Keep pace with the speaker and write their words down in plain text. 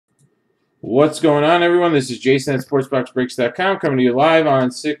What's going on, everyone? This is Jason at SportsBoxBreaks.com coming to you live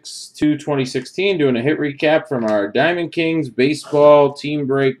on 6/2/2016, doing a hit recap from our Diamond Kings baseball team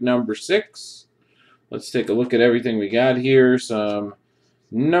break number 6. Let's take a look at everything we got here. Some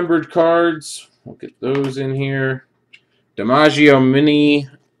numbered cards. We'll get those in here. DiMaggio Mini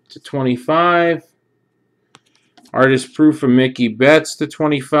to 25. Artist Proof of Mickey Betts to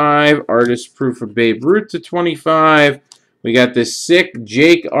 25. Artist Proof of Babe Ruth to 25. We got this sick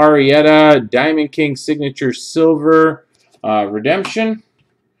Jake Arrieta Diamond King Signature Silver Redemption.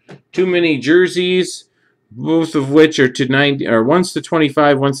 2 mini jerseys, both of which are to 90, or one's to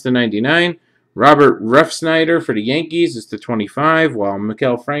 25, one's to 99. Robert Refsnyder for the Yankees is to 25, while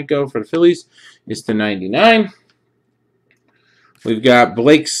Maikel Franco for the Phillies is to 99. We've got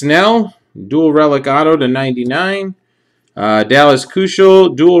Blake Snell, dual relic auto to 99. Dallas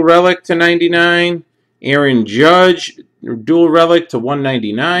Keuchel, dual relic to 99. Aaron Judge, dual relic to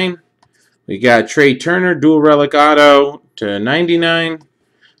 199. We got Trey Turner, dual relic auto to 99.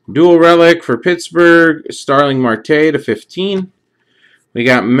 Dual relic for Pittsburgh, Starling Marte to 15. We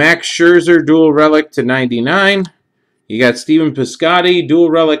got Max Scherzer, dual relic to 99. You got Steven Piscotty,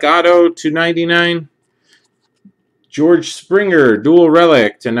 dual relic auto to 99. George Springer, dual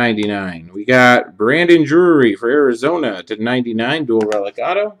relic to 99. We got Brandon Drury for Arizona to 99, dual relic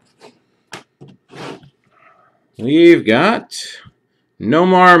auto. We've got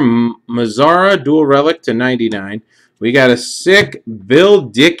Nomar Mazara, dual relic to 99. We got a sick Bill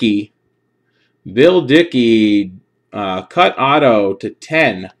Dickey cut auto to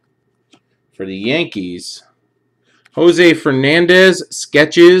 10 for the Yankees. Jose Fernandez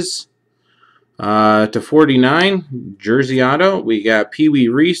sketches to 49, jersey auto. We got Pee Wee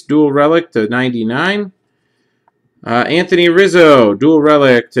Reese, dual relic to 99. Anthony Rizzo, dual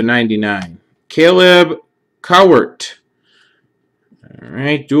relic to 99. Caleb Cowart.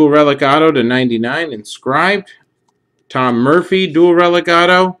 Alright, dual relic auto to 99, inscribed. Tom Murphy, dual relic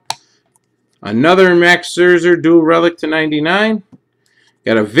auto. Another Max Scherzer, dual relic to 99.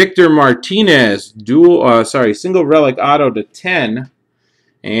 Got a Victor Martinez, single relic auto to 10.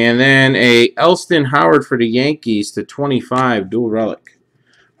 And then a Elston Howard for the Yankees to 25, dual relic.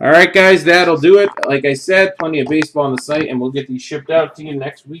 Alright, guys, that'll do it. Like I said, plenty of baseball on the site, and we'll get these shipped out to you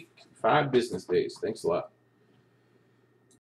next week, 5 business days. Thanks a lot.